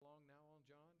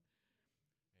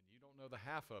know the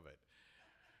half of it.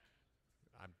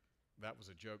 That was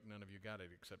a joke. None of you got it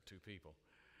except two people.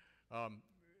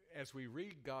 As we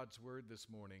read God's Word this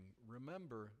morning,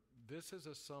 remember this is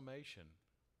a summation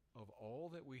of all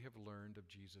that we have learned of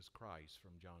Jesus Christ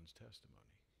from John's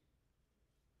testimony.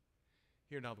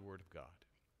 Hear now the Word of God.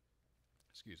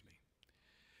 Excuse me.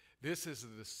 This is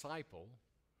the disciple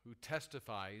who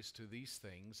testifies to these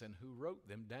things and who wrote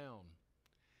them down.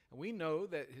 And we know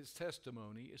that his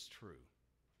testimony is true.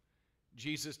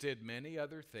 Jesus did many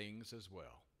other things as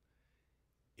well.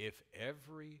 If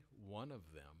every one of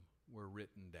them were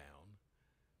written down,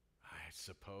 I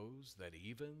suppose that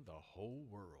even the whole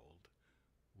world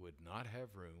would not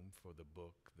have room for the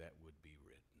book that would be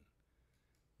written.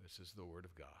 This is the Word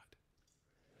of God.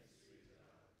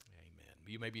 Amen.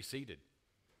 You may be seated.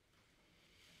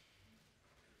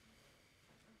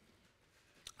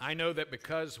 I know that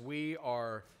because we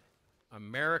are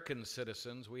American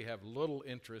citizens, we have little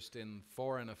interest in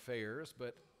foreign affairs,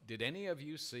 but did any of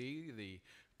you see the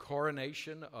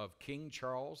coronation of King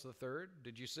Charles III?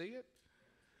 Did you see it?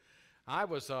 I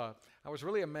was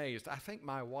really amazed. I think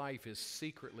my wife is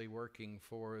secretly working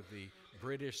for the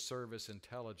British Service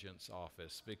Intelligence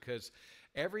Office because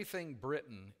everything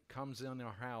Britain comes in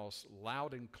our house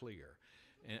loud and clear.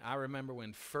 And I remember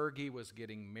when Fergie was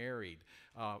getting married,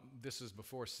 this is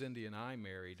before Cindy and I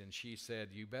married, and she said,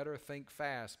 you better think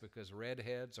fast because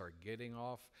redheads are getting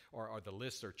off, or the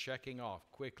lists are checking off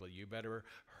quickly. You better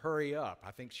hurry up. I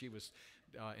think she was,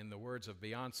 in the words of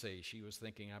Beyonce, she was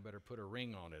thinking I better put a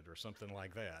ring on it or something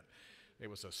like that. It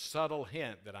was a subtle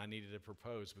hint that I needed to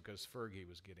propose because Fergie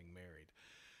was getting married.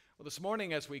 Well, this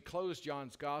morning as we close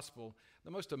John's gospel, the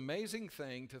most amazing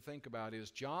thing to think about is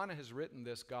John has written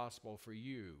this gospel for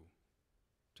you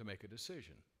to make a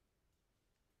decision.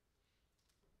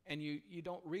 And you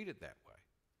don't read it that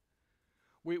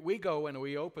way. We go and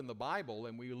we open the Bible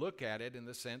and we look at it in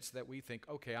the sense that we think,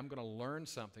 okay, I'm going to learn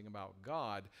something about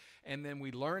God, and then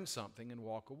we learn something and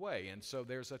walk away. And so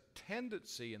there's a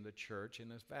tendency in the church,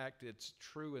 and in fact it's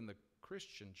true in the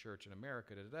Christian church in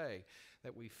America today,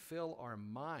 that we fill our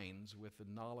minds with the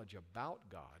knowledge about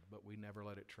God, but we never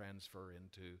let it transfer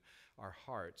into our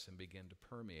hearts and begin to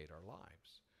permeate our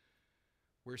lives.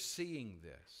 We're seeing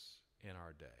this in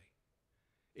our day.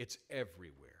 It's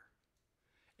everywhere.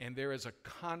 And there is a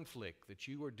conflict that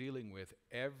you are dealing with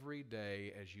every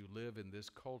day as you live in this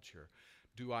culture.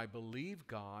 Do I believe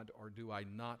God or do I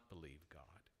not believe God?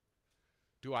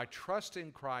 Do I trust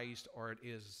in Christ, or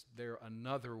is there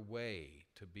another way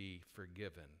to be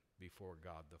forgiven before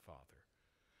God the Father?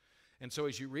 And so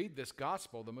as you read this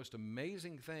gospel, the most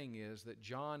amazing thing is that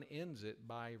John ends it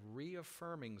by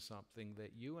reaffirming something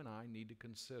that you and I need to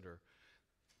consider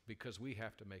because we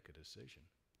have to make a decision.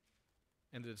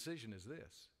 And the decision is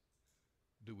this: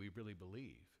 do we really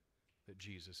believe that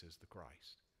Jesus is the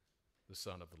Christ, the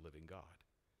Son of the living God?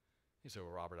 You say, well,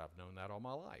 Robert, I've known that all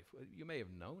my life. Well, you may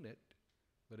have known it,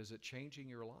 but is it changing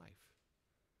your life?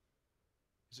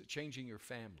 Is it changing your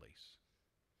families?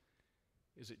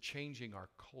 Is it changing our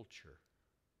culture?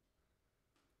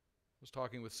 I was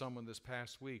talking with someone this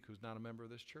past week who's not a member of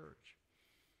this church,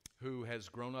 who has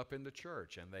grown up in the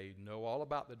church, and they know all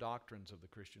about the doctrines of the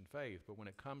Christian faith, but when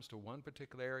it comes to one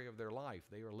particular area of their life,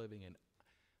 they're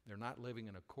not living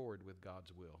in accord with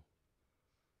God's will.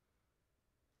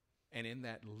 And in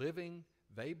that living,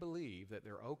 they believe that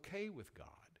they're okay with God,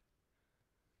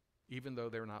 even though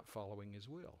they're not following His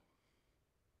will.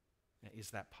 Now,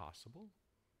 is that possible?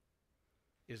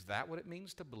 Is that what it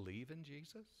means to believe in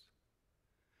Jesus?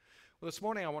 Well, this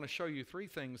morning I want to show you three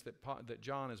things that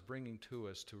John is bringing to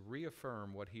us to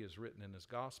reaffirm what he has written in his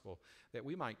gospel, that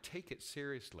we might take it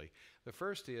seriously. The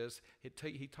first is,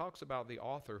 he talks about the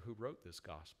author who wrote this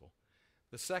gospel.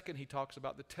 The second, he talks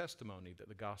about the testimony that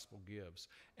the gospel gives.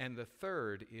 And the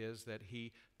third is that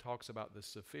he talks about the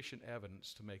sufficient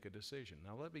evidence to make a decision.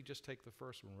 Now, let me just take the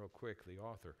first one real quick, the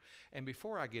author. And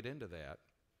before I get into that,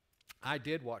 I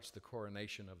did watch the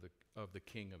coronation of the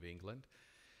King of England,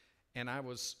 and I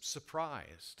was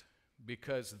surprised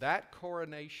because that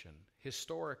coronation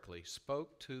historically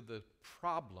spoke to the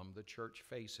problem the church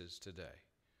faces today.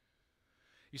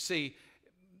 You see,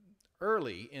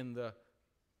 early in the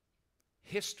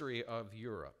history of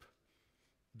Europe,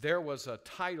 there was a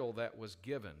title that was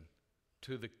given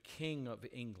to the King of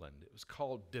England. It was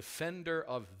called Defender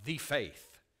of the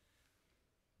Faith.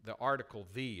 The article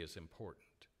 "the" is important.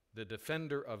 The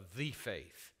Defender of the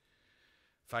Faith.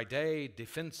 Fide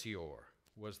Defensor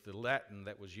was the Latin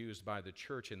that was used by the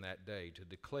church in that day to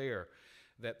declare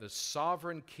that the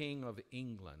sovereign king of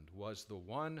England was the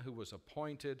one who was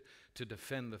appointed to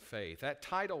defend the faith. That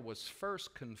title was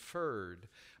first conferred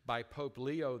by Pope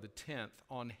Leo X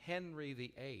on Henry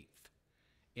VIII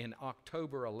in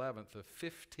October 11th of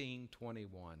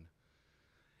 1521.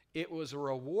 It was a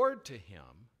reward to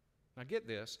him. Now get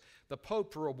this, the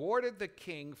Pope rewarded the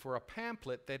king for a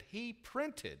pamphlet that he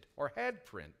printed or had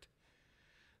printed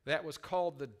that was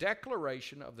called the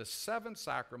Declaration of the Seven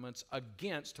Sacraments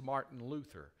against Martin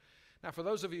Luther. Now, for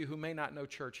those of you who may not know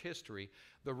church history,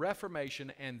 the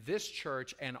Reformation and this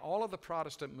church and all of the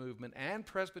Protestant movement and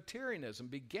Presbyterianism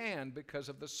began because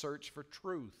of the search for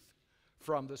truth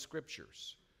from the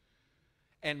Scriptures.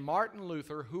 And Martin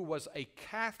Luther, who was a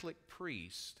Catholic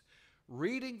priest,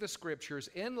 reading the Scriptures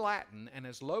in Latin, and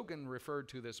as Logan referred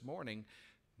to this morning,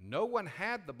 no one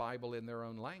had the Bible in their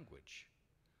own language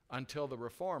until the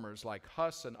reformers like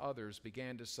Huss and others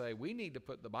began to say, we need to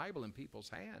put the Bible in people's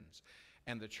hands.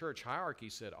 And the church hierarchy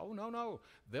said, oh, no,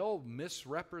 they'll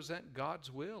misrepresent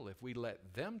God's will if we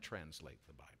let them translate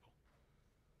the Bible.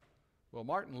 Well,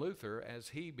 Martin Luther, as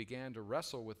he began to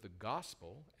wrestle with the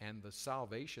gospel and the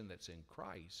salvation that's in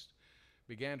Christ,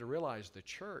 began to realize the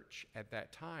church at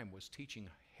that time was teaching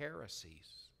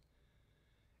heresies.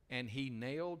 And he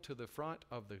nailed to the front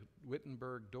of the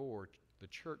Wittenberg door, the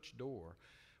church door,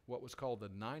 what was called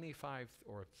the 95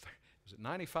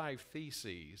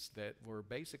 Theses that were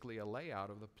basically a layout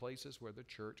of the places where the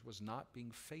church was not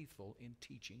being faithful in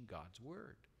teaching God's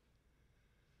Word.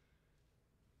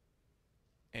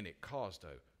 And it caused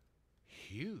a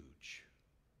huge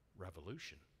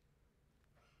revolution.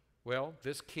 Well,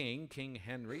 this king, King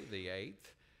Henry VIII,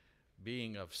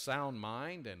 being of sound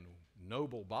mind and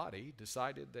noble body,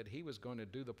 decided that he was going to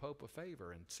do the Pope a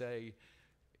favor and say,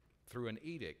 through an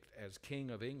edict as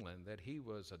King of England, that he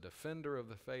was a defender of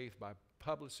the faith by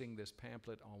publishing this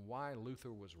pamphlet on why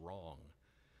Luther was wrong.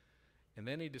 And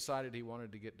then he decided he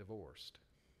wanted to get divorced.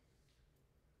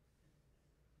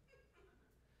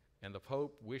 And the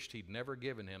Pope wished he'd never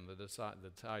given him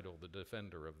the title, the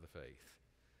defender of the faith.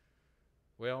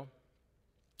 Well,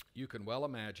 you can well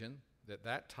imagine that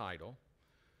that title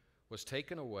was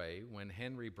taken away when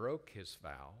Henry broke his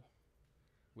vow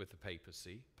with the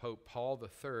papacy. Pope Paul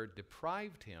III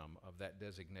deprived him of that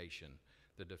designation,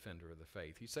 the defender of the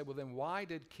faith. He said, well, then why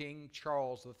did King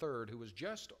Charles III, who was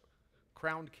just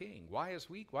crowned king, why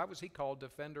was he called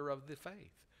defender of the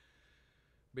faith?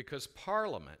 Because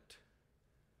Parliament,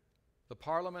 the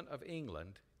Parliament of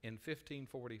England in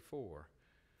 1544,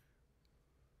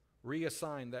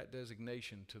 reassigned that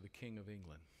designation to the King of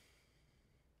England.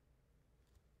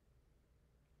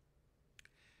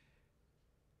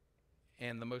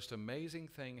 And the most amazing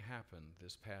thing happened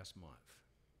this past month.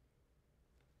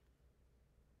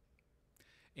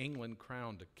 England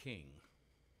crowned a king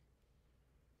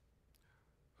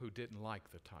who didn't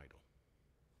like the title.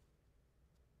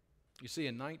 You see,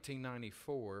 in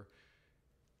 1994,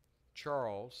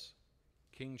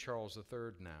 King Charles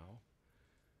III now,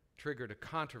 triggered a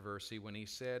controversy when he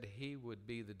said he would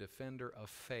be the defender of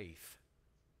faith,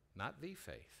 not the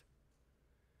faith.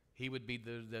 He would be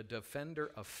the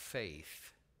defender of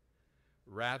faith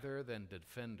rather than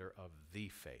defender of the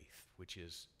faith, which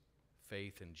is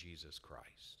faith in Jesus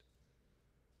Christ.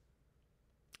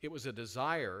 It was a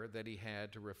desire that he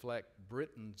had to reflect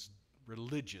Britain's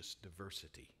religious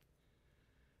diversity.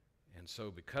 And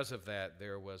so because of that,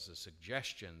 there was a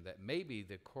suggestion that maybe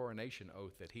the coronation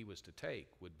oath that he was to take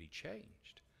would be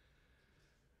changed.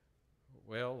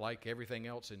 Well, like everything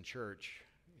else in church,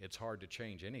 it's hard to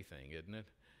change anything, isn't it?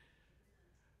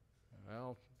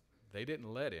 Well, they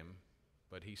didn't let him,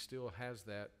 but he still has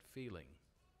that feeling.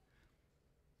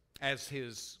 As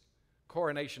his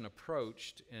coronation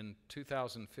approached in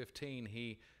 2015,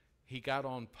 he got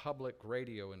on public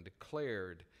radio and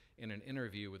declared in an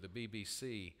interview with the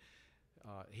BBC,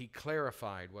 he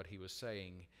clarified what he was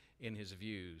saying in his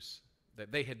views,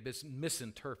 that they had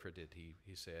misinterpreted,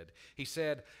 he said. He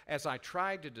said, as I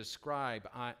tried to describe,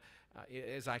 I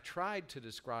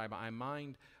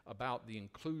mind about the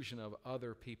inclusion of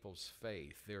other people's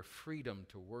faith, their freedom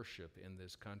to worship in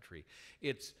this country.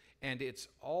 It's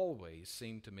always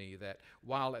seemed to me that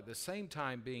while at the same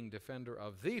time being defender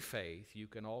of the faith, you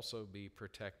can also be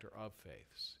protector of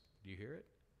faiths. Do you hear it?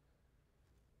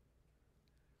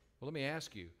 Well, let me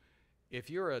ask you, if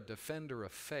you're a defender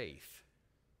of faith,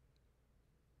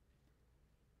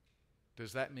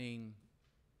 does that mean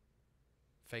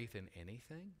faith in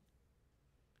anything?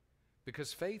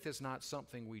 Because faith is not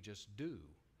something we just do.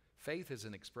 Faith is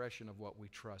an expression of what we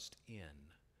trust in,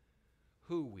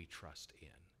 who we trust in.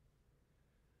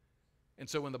 And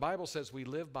so when the Bible says we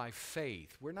live by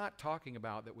faith, we're not talking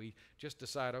about that we just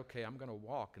decide, okay, I'm going to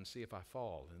walk and see if I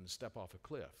fall and step off a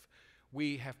cliff.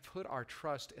 We have put our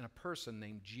trust in a person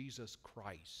named Jesus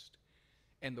Christ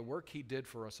and the work he did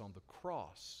for us on the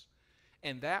cross.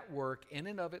 And that work in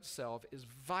and of itself is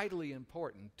vitally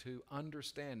important to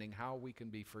understanding how we can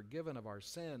be forgiven of our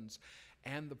sins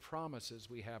and the promises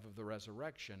we have of the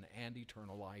resurrection and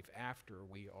eternal life after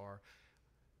we are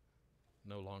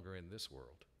no longer in this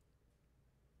world.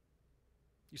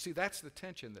 You see, that's the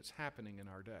tension that's happening in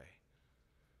our day.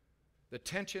 The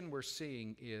tension we're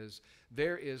seeing is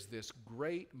there is this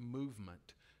great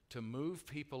movement to move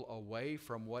people away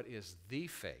from what is the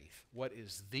faith, what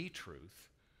is the truth,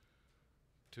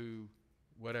 to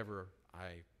whatever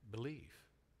I believe,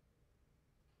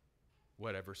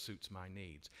 whatever suits my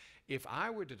needs. If I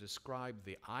were to describe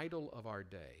the idol of our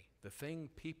day, the thing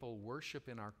people worship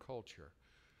in our culture,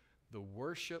 the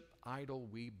worship idol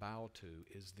we bow to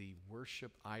is the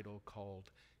worship idol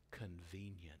called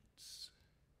convenience.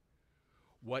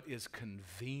 What is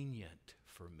convenient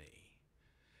for me?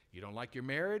 You don't like your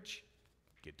marriage?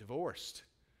 Get divorced.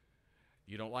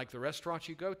 You don't like the restaurant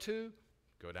you go to?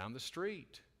 Go down the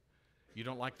street. You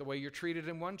don't like the way you're treated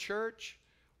in one church?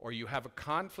 Or you have a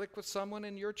conflict with someone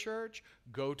in your church?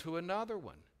 Go to another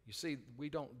one. You see, we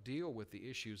don't deal with the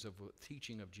issues of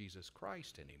teaching of Jesus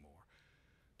Christ anymore.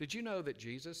 Did you know that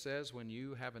Jesus says when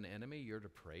you have an enemy, you're to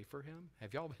pray for him?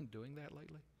 Have y'all been doing that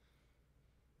lately?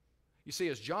 You see,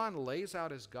 as John lays out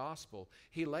his gospel,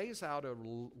 he lays out a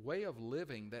way of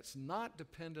living that's not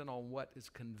dependent on what is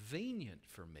convenient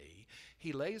for me.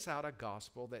 He lays out a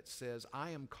gospel that says,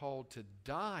 I am called to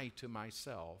die to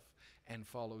myself and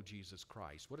follow Jesus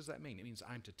Christ. What does that mean? It means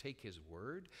I'm to take his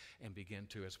word and begin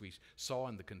to, as we saw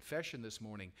in the confession this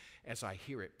morning, as I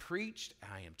hear it preached,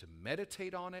 I am to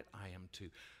meditate on it. I am to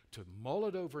mull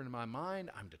it over in my mind.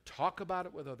 I'm to talk about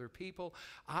it with other people.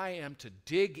 I am to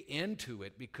dig into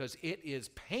it because it is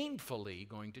painfully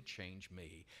going to change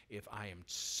me if I am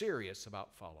serious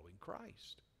about following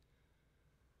Christ.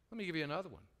 Let me give you another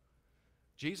one.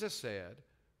 Jesus said,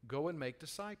 go and make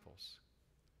disciples.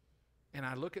 And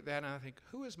I look at that and I think,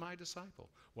 who is my disciple?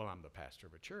 Well, I'm the pastor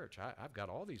of a church. I've got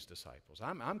all these disciples.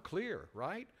 I'm clear,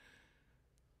 right?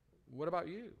 What about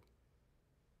you?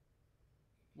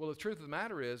 Well, the truth of the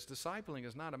matter is, discipling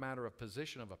is not a matter of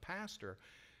position of a pastor.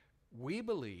 We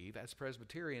believe, as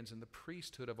Presbyterians, in the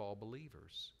priesthood of all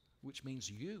believers, which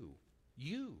means you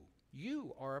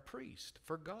are a priest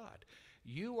for God.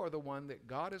 You are the one that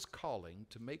God is calling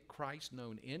to make Christ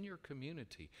known in your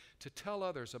community, to tell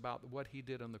others about what he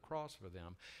did on the cross for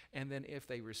them. And then if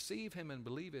they receive him and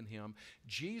believe in him,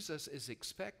 Jesus is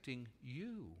expecting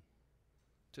you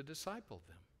to disciple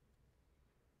them,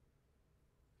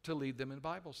 to lead them in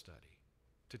Bible study,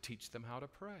 to teach them how to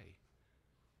pray.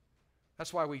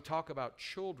 That's why we talk about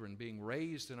children being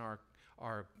raised in our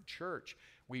church.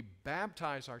 We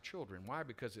baptize our children. Why?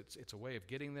 Because it's a way of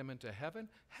getting them into heaven?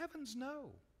 Heavens, no.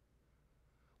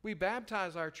 We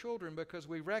baptize our children because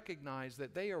we recognize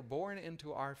that they are born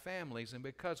into our families, and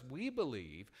because we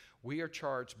believe we are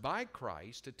charged by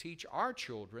Christ to teach our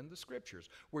children the Scriptures.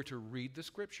 We're to read the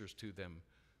Scriptures to them.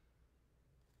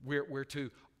 We're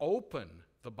to open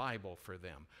the Bible for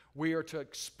them. We are to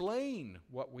explain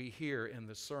what we hear in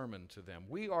the sermon to them.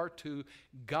 We are to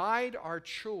guide our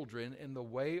children in the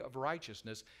way of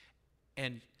righteousness.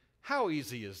 And how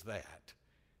easy is that?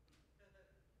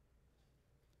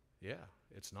 Yeah,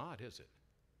 it's not, is it?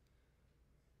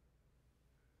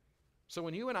 So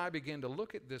when you and I begin to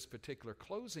look at this particular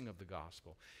closing of the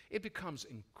gospel, it becomes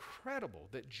incredible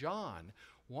that John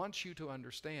wants you to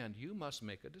understand you must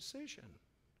make a decision.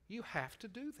 You have to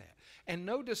do that. And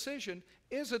no decision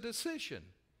is a decision.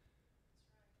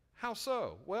 How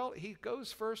so? Well, he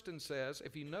goes first and says,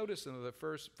 if you notice in the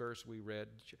first verse we read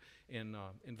in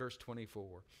verse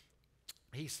 24,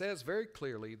 he says very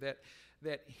clearly that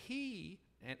he,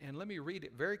 and let me read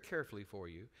it very carefully for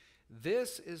you,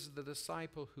 this is the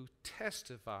disciple who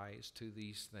testifies to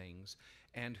these things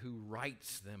and who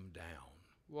writes them down.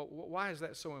 Well, why is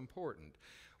that so important?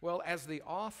 Well, as the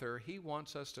author, he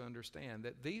wants us to understand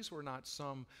that these were not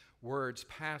some words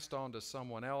passed on to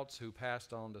someone else who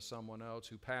passed on to someone else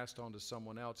who passed on to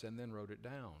someone else and then wrote it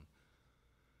down.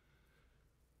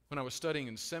 When I was studying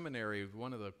in seminary,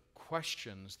 one of the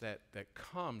questions that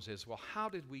comes is, well, how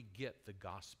did we get the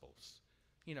Gospels?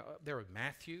 You know, there were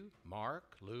Matthew,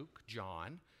 Mark, Luke,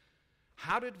 John.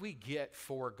 How did we get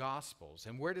 4 Gospels,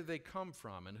 and where did they come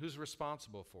from, and who's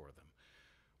responsible for them?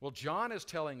 Well, John is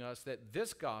telling us that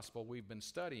this gospel we've been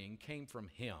studying came from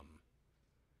him.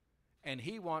 And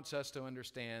he wants us to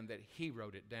understand that he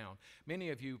wrote it down. Many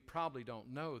of you probably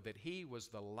don't know that he was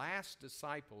the last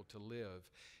disciple to live.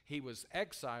 He was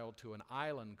exiled to an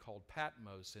island called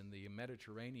Patmos in the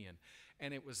Mediterranean.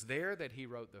 And it was there that he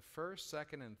wrote the first,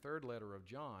 second, and third letter of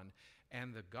John.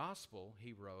 And the gospel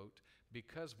he wrote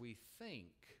because we think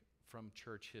from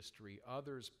church history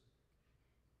others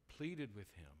pleaded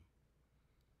with him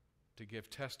to give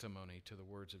testimony to the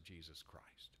words of Jesus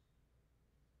Christ.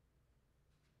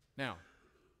 Now,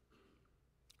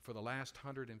 for the last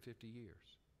 150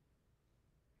 years,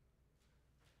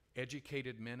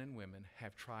 educated men and women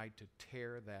have tried to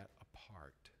tear that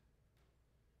apart.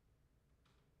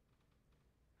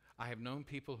 I have known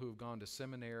people who have gone to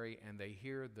seminary and they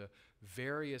hear the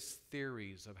various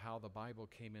theories of how the Bible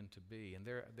came into being. And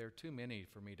there are too many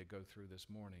for me to go through this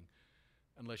morning,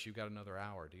 unless you've got another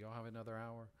hour. Do y'all have another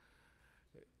hour?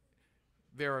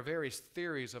 There are various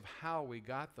theories of how we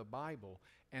got the Bible,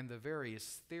 and the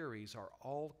various theories are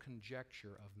all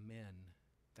conjecture of men.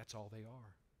 That's all they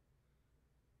are.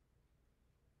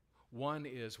 One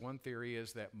theory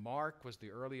is that Mark was the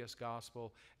earliest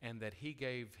gospel, and that he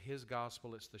gave his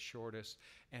gospel, it's the shortest,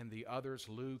 and the others,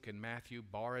 Luke and Matthew,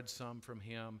 borrowed some from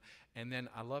him. And then,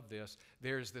 I love this,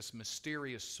 there's this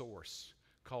mysterious source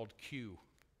called Q.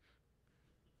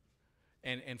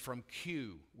 And from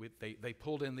Q, they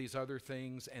pulled in these other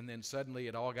things, and then suddenly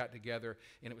it all got together,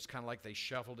 and it was kind of like they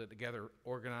shuffled it together,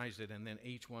 organized it, and then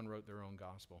each one wrote their own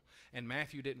gospel. And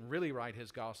Matthew didn't really write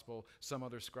his gospel, some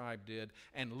other scribe did,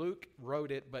 and Luke wrote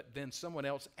it, but then someone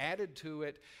else added to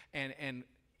it, and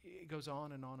it goes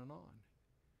on and on and on.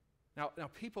 Now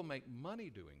people make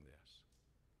money doing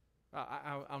this.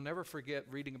 I'll never forget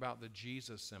reading about the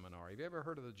Jesus Seminar. Have you ever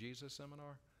heard of the Jesus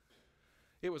Seminar?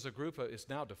 It was a group of, it's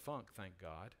now defunct, thank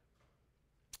God,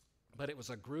 but it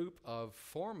was a group of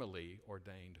formerly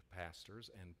ordained pastors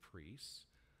and priests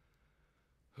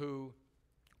who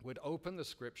would open the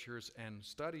scriptures and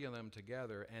study them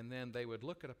together, and then they would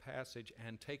look at a passage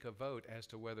and take a vote as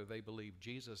to whether they believed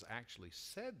Jesus actually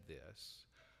said this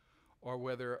or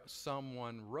whether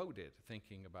someone wrote it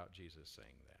thinking about Jesus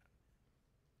saying that.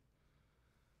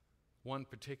 One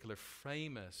particular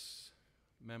famous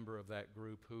member of that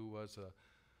group who was a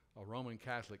Roman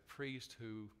Catholic priest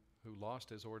who lost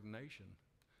his ordination,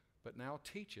 but now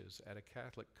teaches at a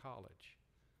Catholic college,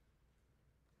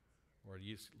 or at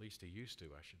least he used to,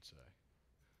 I should say,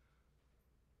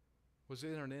 was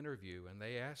in an interview, and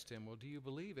they asked him, well, do you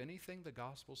believe anything the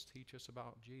Gospels teach us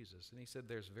about Jesus? And he said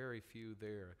there's very few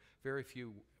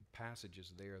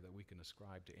passages there that we can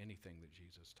ascribe to anything that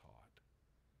Jesus taught.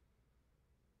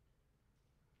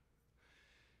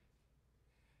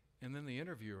 And then the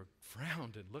interviewer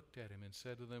frowned and looked at him and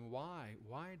said to them, why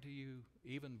do you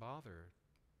even bother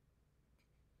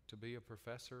to be a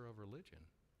professor of religion?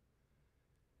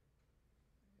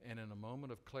 And in a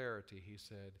moment of clarity, he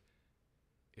said,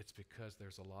 it's because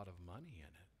there's a lot of money in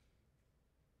it.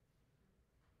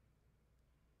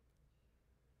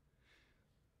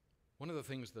 One of the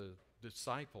things the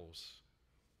disciples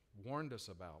warned us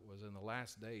about was in the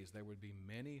last days there would be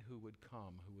many who would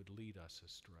come who would lead us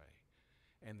astray.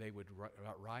 And they would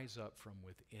rise up from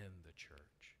within the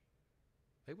church.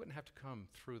 They wouldn't have to come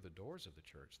through the doors of the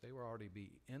church. They would already be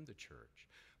in the church,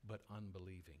 but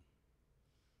unbelieving.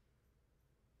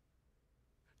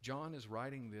 John is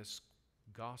writing this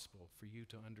gospel for you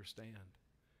to understand.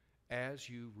 As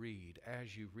you read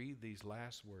these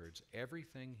last words,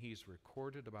 everything he's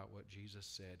recorded about what Jesus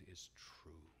said is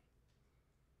true.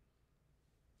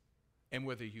 And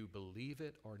whether you believe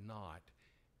it or not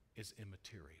is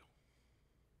immaterial.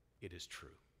 It is true.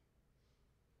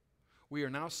 We are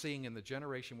now seeing in the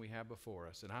generation we have before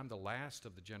us, and I'm the last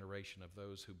of the generation of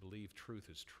those who believe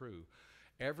truth is true.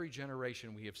 Every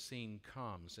generation we have seen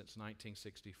come since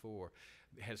 1964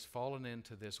 has fallen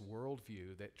into this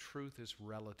worldview that truth is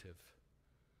relative.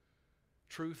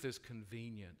 Truth is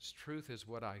convenience. Truth is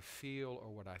what I feel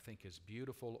or what I think is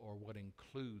beautiful or what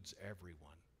includes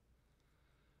everyone.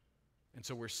 And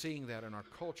so we're seeing that in our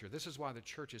culture. This is why the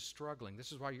church is struggling.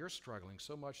 This is why you're struggling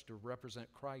so much to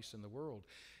represent Christ in the world,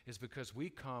 is because we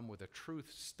come with a truth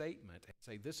statement and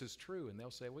say, this is true. And they'll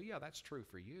say, well, yeah, that's true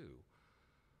for you,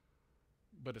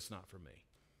 but it's not for me.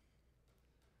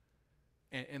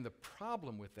 And the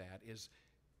problem with that is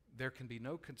there can be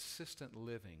no consistent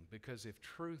living, because if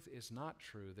truth is not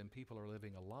true, then people are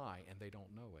living a lie and they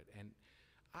don't know it. And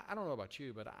I don't know about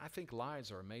you, but I think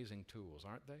lies are amazing tools,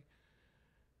 aren't they?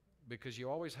 Because you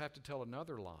always have to tell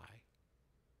another lie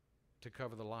to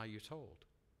cover the lie you told.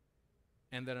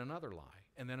 And then another lie,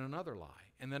 and then another lie,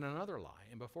 and then another lie.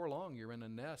 And before long, you're in a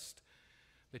nest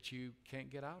that you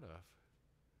can't get out of.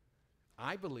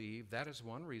 I believe that is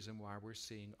one reason why we're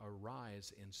seeing a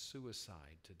rise in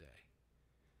suicide today.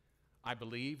 I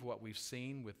believe what we've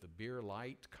seen with the beer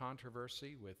light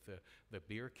controversy, with the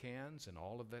beer cans and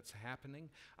all of that's happening,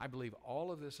 I believe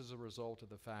all of this is a result of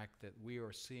the fact that we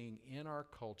are seeing in our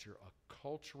culture a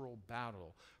cultural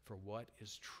battle for what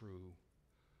is true.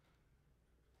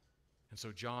 And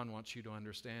so John wants you to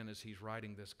understand as he's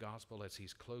writing this gospel, as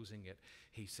he's closing it,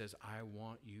 he says, I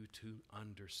want you to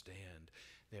understand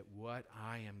that what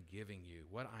I am giving you,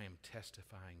 what I am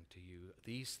testifying to you,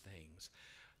 these things,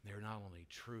 they're not only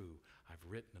true, I've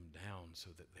written them down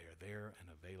so that they're there and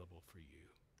available for you.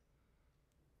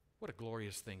 What a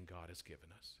glorious thing God has given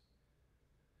us.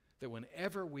 That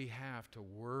whenever we have to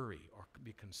worry or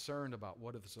be concerned about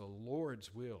what is the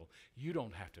Lord's will, you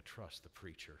don't have to trust the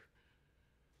preacher.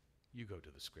 You go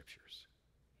to the Scriptures.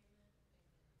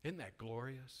 Isn't that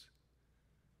glorious?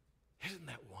 Isn't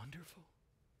that wonderful?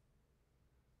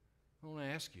 I want to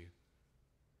ask you,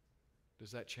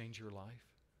 does that change your life?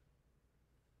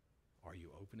 Are you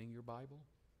opening your Bible?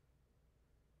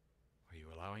 Are you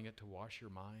allowing it to wash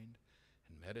your mind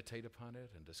and meditate upon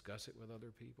it and discuss it with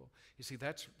other people? You see,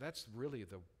 that's really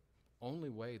the only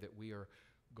way that we are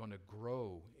going to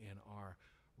grow in our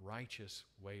righteous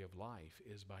way of life,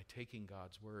 is by taking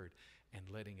God's Word and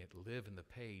letting it live in the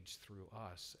page through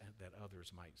us and that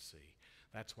others might see.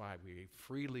 That's why we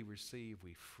freely receive,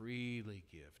 we freely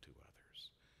give to others.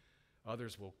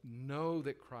 Others will know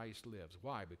that Christ lives.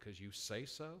 Why? Because you say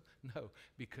so? No,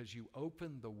 because you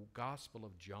open the Gospel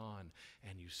of John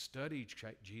and you study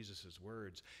Jesus'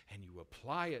 words and you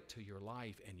apply it to your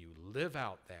life and you live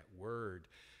out that Word.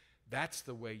 That's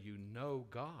the way you know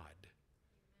God.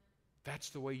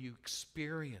 That's the way you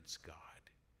experience God,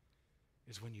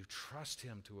 is when you trust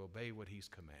Him to obey what He's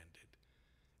commanded.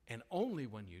 And only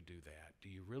when you do that do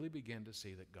you really begin to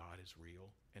see that God is real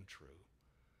and true.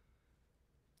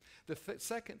 The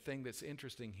second thing that's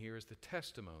interesting here is the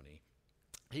testimony.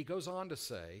 He goes on to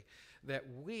say that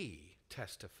we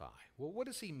testify. Well, what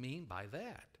does he mean by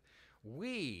that?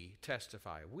 We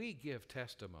testify. We give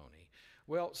testimony.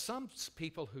 Well, some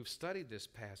people who've studied this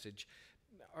passage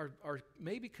are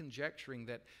maybe conjecturing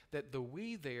that the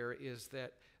we there is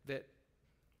that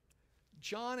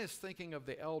John is thinking of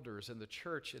the elders in the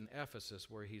church in Ephesus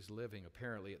where he's living,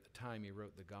 apparently at the time he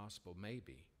wrote the gospel,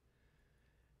 maybe.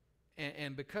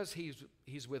 And because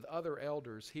he's with other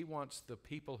elders, he wants the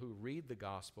people who read the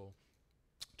gospel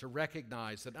to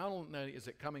recognize that not only is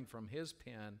it coming from his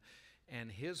pen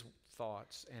and his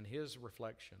thoughts and his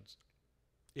reflections,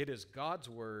 it is God's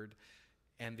word,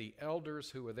 and the elders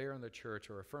who are there in the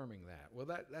church are affirming that. Well,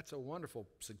 that's a wonderful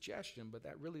suggestion, but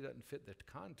that really doesn't fit the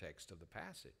context of the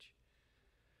passage.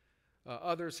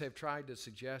 Others have tried to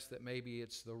suggest that maybe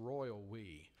it's the royal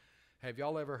we. Have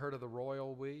y'all ever heard of the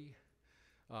royal we?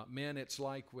 Men, it's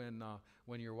like when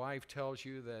your wife tells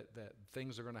you that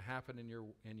things are going to happen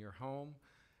in your home,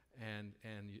 and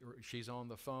she's on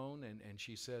the phone and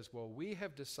she says, well, we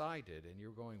have decided, and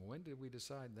you're going, when did we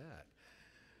decide that?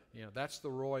 You know, that's the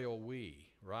royal we,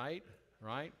 right?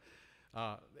 Right?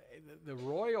 The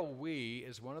royal we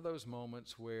is one of those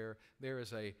moments where there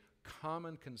is a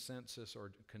common consensus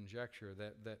or conjecture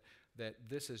that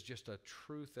this is just a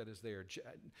truth that is there.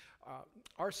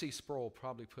 R.C. Sproul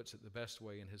probably puts it the best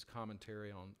way in his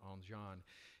commentary on John.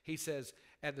 He says,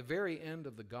 at the very end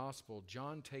of the gospel,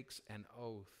 John takes an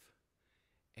oath,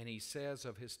 and he says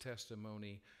of his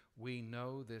testimony, we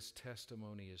know this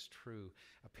testimony is true.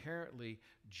 Apparently,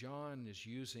 John is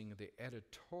using the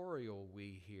editorial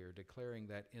we here, declaring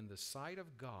that in the sight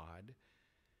of God,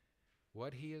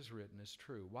 what he has written is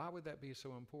true. Why would that be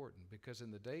so important? Because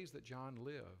in the days that John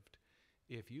lived,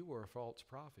 if you were a false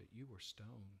prophet, you were stoned.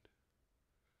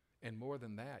 And more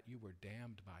than that, you were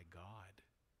damned by God.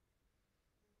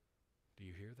 Do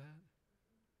you hear that?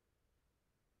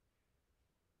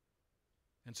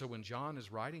 And so when John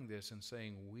is writing this and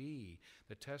saying we,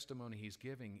 the testimony he's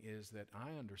giving is that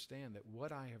I understand that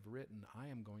what I have written, I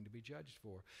am going to be judged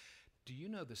for. Do you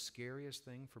know the scariest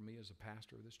thing for me as a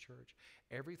pastor of this church?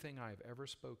 Everything I have ever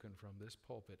spoken from this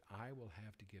pulpit, I will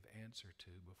have to give answer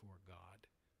to before God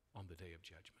on the day of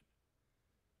judgment.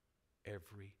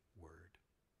 Every word.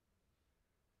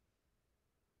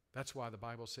 That's why the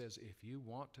Bible says if you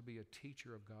want to be a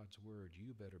teacher of God's word,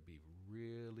 you better be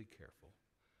really careful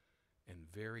and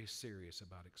very serious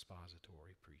about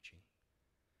expository preaching.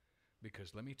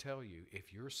 Because let me tell you,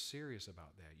 if you're serious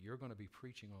about that, you're going to be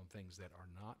preaching on things that are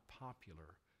not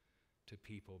popular to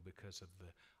people because of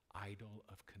the idol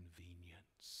of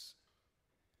convenience.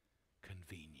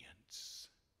 Convenience.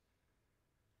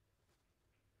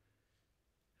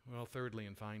 Well, thirdly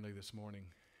and finally this morning,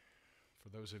 For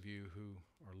those of you who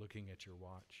are looking at your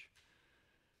watch,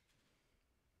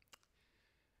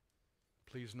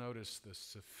 please notice the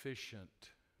sufficiency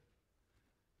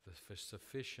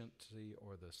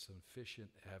or the sufficient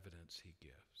evidence he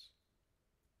gives.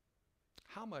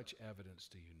 How much evidence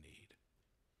do you need?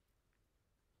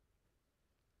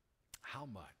 How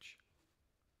much?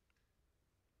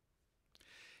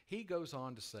 He goes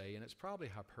on to say, and it's probably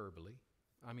hyperbole.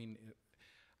 I mean,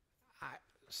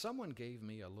 someone gave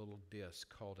me a little disc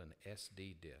called an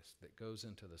SD disc that goes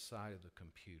into the side of the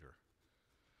computer.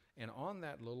 And on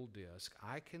that little disc,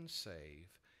 I can save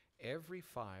every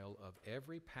file of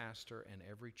every pastor and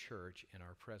every church in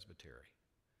our presbytery.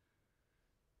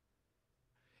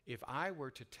 If I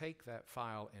were to take that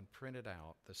file and print it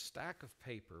out, the stack of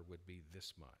paper would be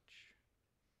this much.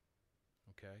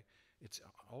 Okay? It's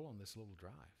all on this little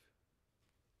drive.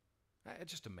 It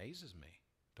just amazes me.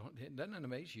 Doesn't it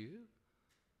amaze you?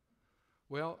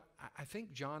 Well, I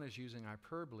think John is using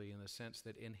hyperbole in the sense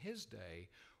that in his day,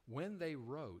 when they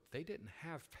wrote, they didn't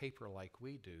have paper like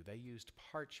we do. They used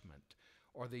parchment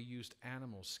or they used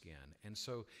animal skin. And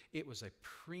so it was a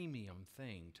premium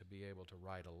thing to be able to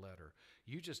write a letter.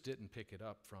 You just didn't pick it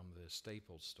up from the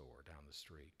Staples store down the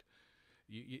street.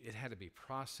 It had to be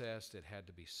processed, it had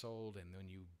to be sold, and when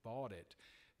you bought it,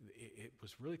 it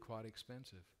was really quite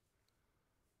expensive.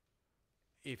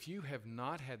 If you have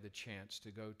not had the chance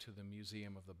to go to the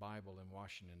Museum of the Bible in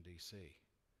Washington, D.C.,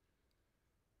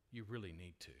 you really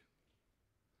need to.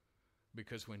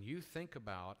 Because when you think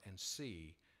about and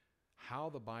see how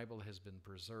the Bible has been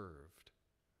preserved,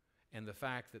 and the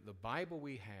fact that the Bible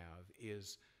we have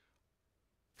is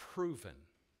proven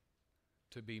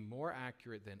to be more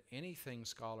accurate than anything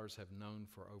scholars have known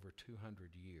for over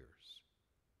 200 years.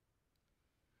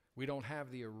 We don't have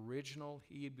the original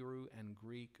Hebrew and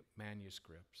Greek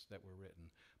manuscripts that were written,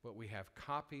 but we have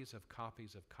copies of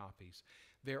copies of copies.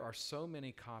 There are so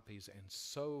many copies and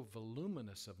so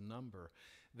voluminous of number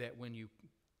that when you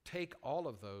take all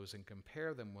of those and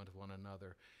compare them with one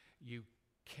another, you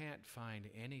can't find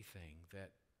anything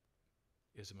that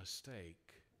is a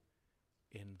mistake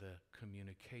in the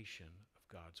communication of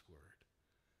God's Word.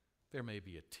 There may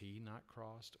be a T not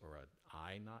crossed or an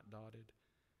I not dotted,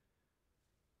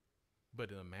 but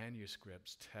the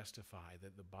manuscripts testify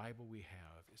that the Bible we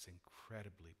have is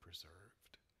incredibly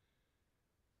preserved.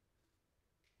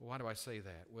 Why do I say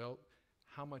that? Well,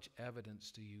 how much evidence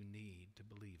do you need to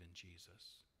believe in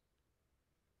Jesus?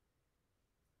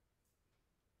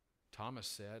 Thomas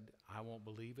said, I won't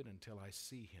believe it until I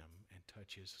see him and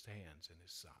touch his hands and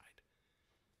his side.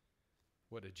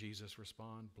 What did Jesus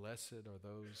respond? Blessed are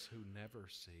those who never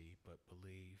see but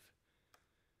believe.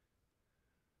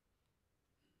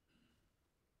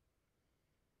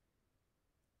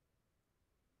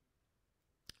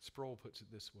 Sproul puts it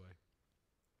this way.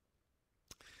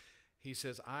 He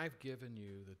says, I've given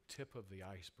you the tip of the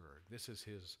iceberg. This is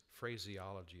his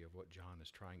phraseology of what John is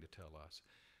trying to tell us.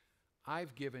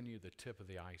 I've given you the tip of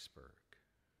the iceberg,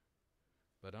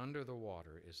 but under the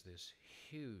water is this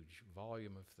huge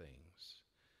volume of things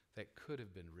that could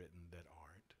have been written that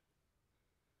aren't.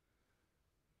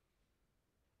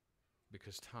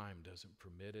 Because time doesn't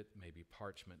permit it, maybe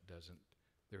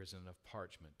there isn't enough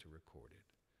parchment to record it.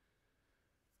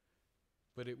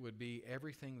 But it would be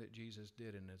everything that Jesus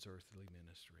did in his earthly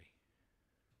ministry.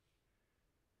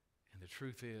 And the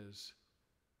truth is,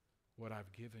 what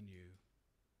I've given you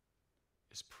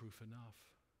is proof enough.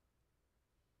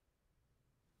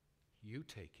 You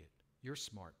take it. You're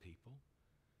smart people.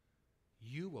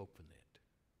 You open it.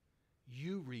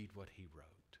 You read what he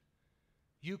wrote.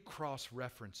 You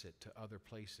cross-reference it to other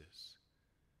places.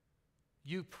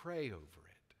 You pray over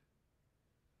it.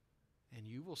 And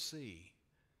you will see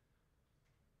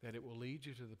that it will lead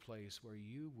you to the place where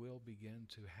you will begin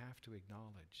to have to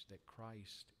acknowledge that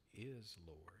Christ is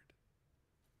Lord.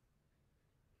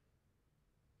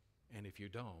 And if you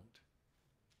don't,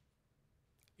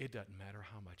 it doesn't matter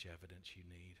how much evidence you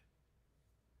need.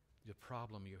 The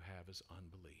problem you have is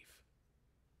unbelief.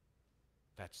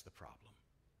 That's the problem.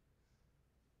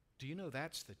 Do you know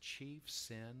that's the chief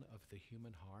sin of the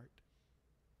human heart?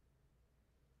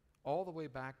 All the way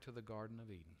back to the Garden of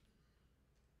Eden.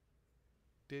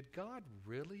 Did God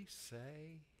really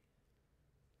say?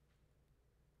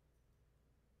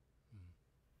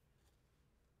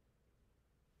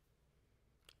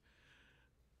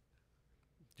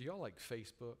 Do y'all like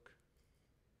Facebook?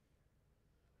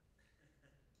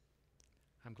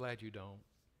 I'm glad you don't.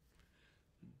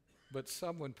 But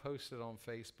someone posted on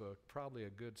Facebook probably a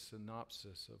good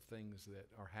synopsis of things that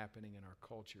are happening in our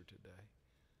culture today.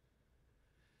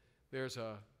 There's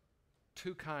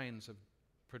two kinds of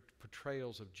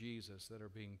portrayals of Jesus that are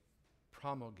being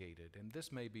promulgated, and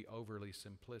this may be overly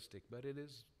simplistic, but it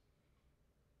is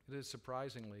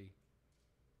surprisingly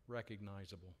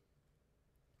recognizable.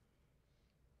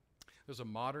 There's a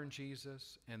modern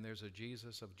Jesus and there's a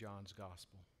Jesus of John's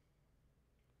gospel.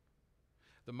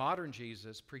 The modern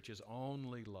Jesus preaches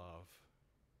only love.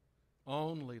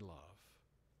 Only love.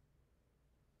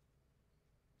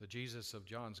 The Jesus of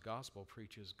John's gospel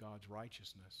preaches God's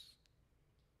righteousness.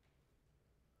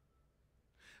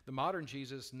 The modern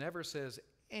Jesus never says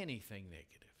anything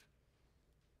negative.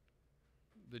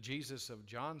 The Jesus of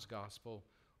John's gospel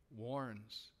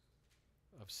warns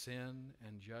of sin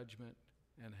and judgment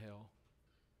and hell.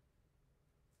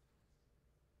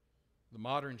 The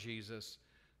modern Jesus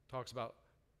talks about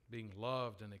being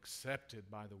loved and accepted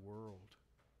by the world.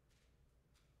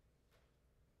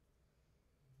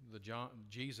 The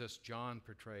Jesus John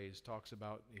portrays talks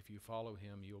about if you follow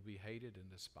him, you'll be hated and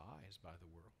despised by the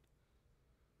world.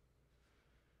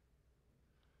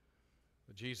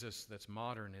 The Jesus that's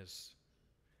modern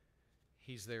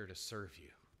he's there to serve you,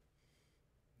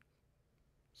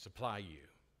 supply you,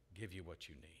 give you what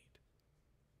you need.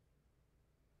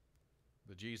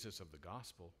 The Jesus of the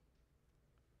gospel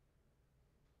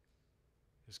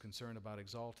is concerned about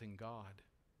exalting God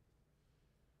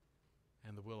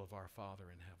and the will of our Father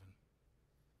in heaven.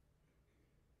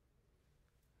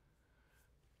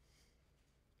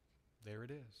 There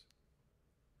it is.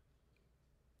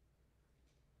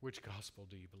 Which gospel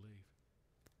do you believe?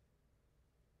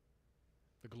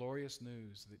 The glorious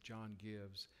news that John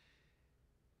gives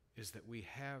is that we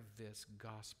have this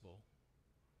gospel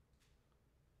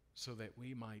so that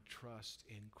we might trust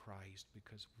in Christ,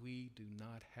 because we do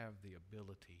not have the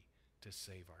ability to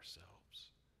save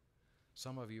ourselves.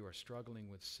 Some of you are struggling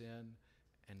with sin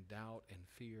and doubt and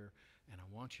fear, and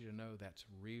I want you to know that's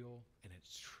real and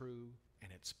it's true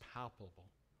and it's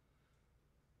palpable.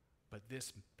 But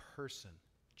this person,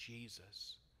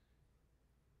 Jesus,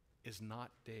 is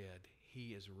not dead.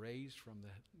 He is raised from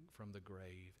the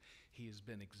grave. He has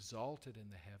been exalted in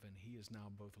the heaven. He is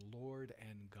now both Lord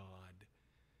and God.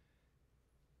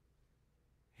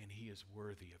 And he is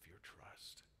worthy of your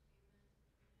trust.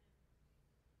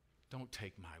 Don't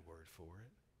take my word for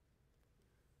it.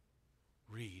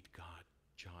 Read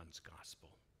John's gospel.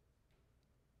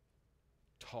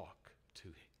 Talk to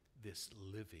this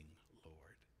living Lord.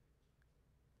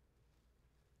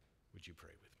 Would you pray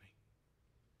with me?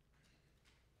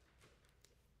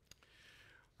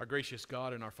 Our gracious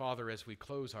God and our Father, as we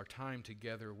close our time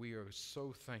together, we are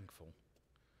so thankful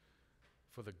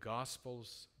for the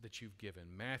Gospels that you've given,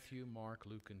 Matthew, Mark,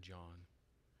 Luke, and John.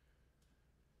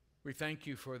 We thank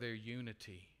you for their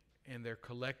unity and their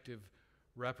collective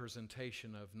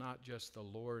representation of not just the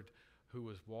Lord who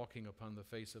was walking upon the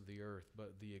face of the earth,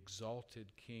 but the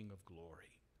exalted King of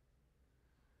glory.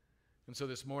 And so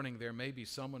this morning there may be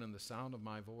someone in the sound of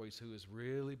my voice who is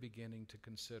really beginning to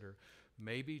consider,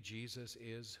 maybe Jesus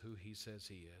is who he says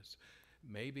he is.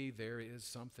 Maybe there is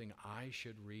something I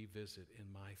should revisit in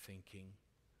my thinking.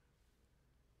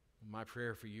 My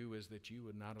prayer for you is that you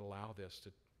would not allow this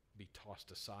to be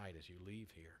tossed aside as you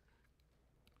leave here.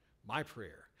 My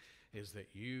prayer is that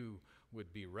you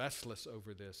would be restless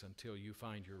over this until you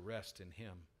find your rest in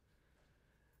him.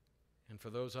 And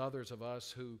for those others of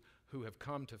us who have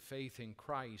come to faith in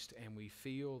Christ and we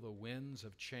feel the winds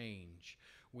of change,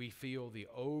 we feel the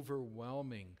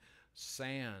overwhelming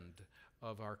sand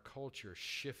of our culture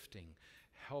shifting,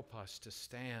 help us to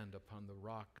stand upon the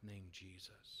rock named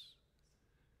Jesus.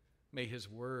 May his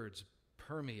words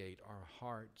permeate our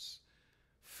hearts,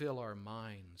 fill our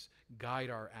minds, guide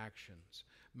our actions.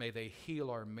 May they heal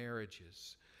our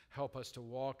marriages, help us to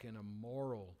walk in a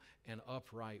moral and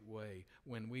upright way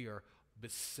when we are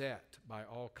beset by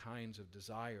all kinds of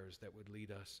desires that would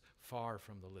lead us far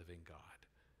from the living God.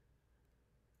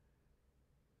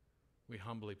 We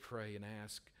humbly pray and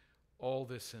ask all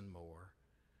this and more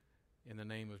in the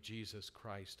name of Jesus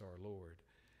Christ our Lord.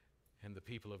 And the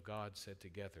people of God said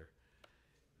together,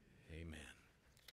 Amen.